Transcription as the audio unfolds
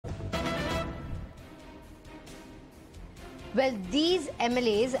Well, these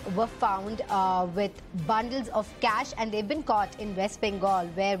MLAs were found with bundles of cash, and they've been caught in West Bengal,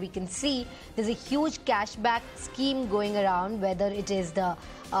 where we can see there's a huge cashback scheme going around, whether it is the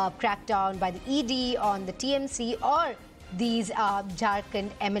crackdown by the ED on the TMC or these Jharkhand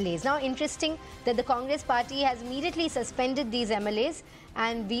MLAs. Now, interesting that the Congress party has immediately suspended these MLAs,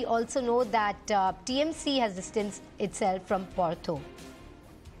 and we also know that TMC has distanced itself from Porto.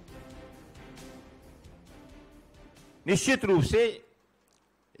 निश्चित रूप से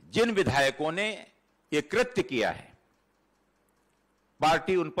जिन विधायकों ने ये कृत्य किया है,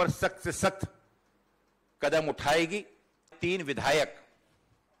 party उन पर सख्त से सख्त कदम उठाएगी। 3 विधायक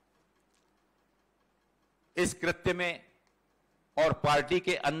इस कृत्य में और पार्टी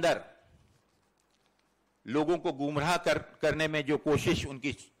के अंदर लोगों को गुमराह करने में जो कोशिश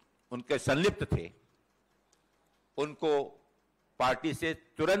उनके संलिप्त थे, उनको पार्टी से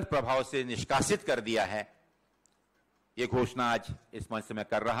तुरंत प्रभाव से निष्कासित कर दिया है। ये घोषणा आज इस मंच से मैं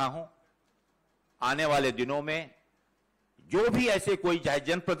कर रहा हूं। आने वाले दिनों में जो भी ऐसे कोई, चाहे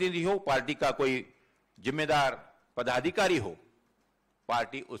जनप्रतिनिधि हो, पार्टी का कोई जिम्मेदार पदाधिकारी हो,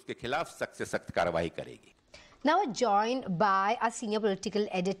 पार्टी उसके खिलाफ सख्त से सख्त कार्रवाई करेगी। Now joined by our senior political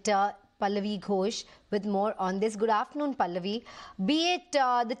editor Pallavi Ghosh with more on this. Good afternoon, Pallavi. Be it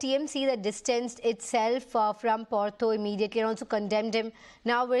the TMC that distanced itself from Porto immediately and also condemned him.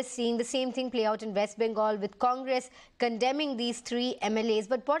 Now we're seeing the same thing play out in West Bengal with Congress condemning these 3 MLAs.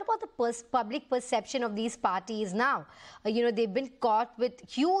 But what about the public perception of these parties now? They've been caught with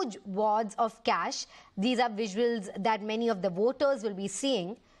huge wads of cash. These are visuals that many of the voters will be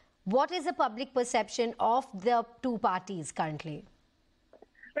seeing. What is the public perception of the 2 parties currently?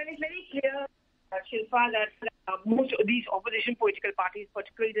 Well, it's very clear, Shilpa, that most of these opposition political parties,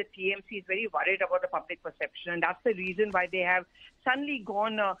 particularly the TMC, is very worried about the public perception. And that's the reason why they have suddenly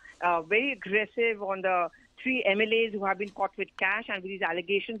gone very aggressive on the 3 MLAs who have been caught with cash, and with these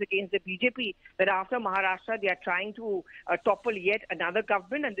allegations against the BJP that after Maharashtra they are trying to topple yet another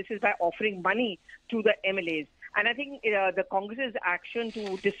government, and this is by offering money to the MLAs. And I think the Congress's action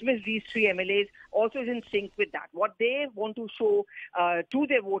to dismiss these 3 MLAs also is in sync with that. What they want to show to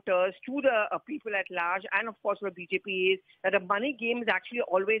their voters, to the people at large, and of course the BJP, is that the money game is actually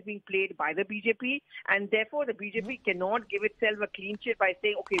always being played by the BJP, and therefore the BJP cannot give itself a clean sheet by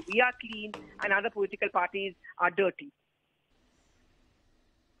saying, okay, we are clean and other political parties are dirty.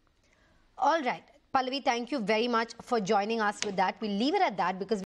 All right. Pallavi, thank you very much for joining us with that. We'll leave it at that because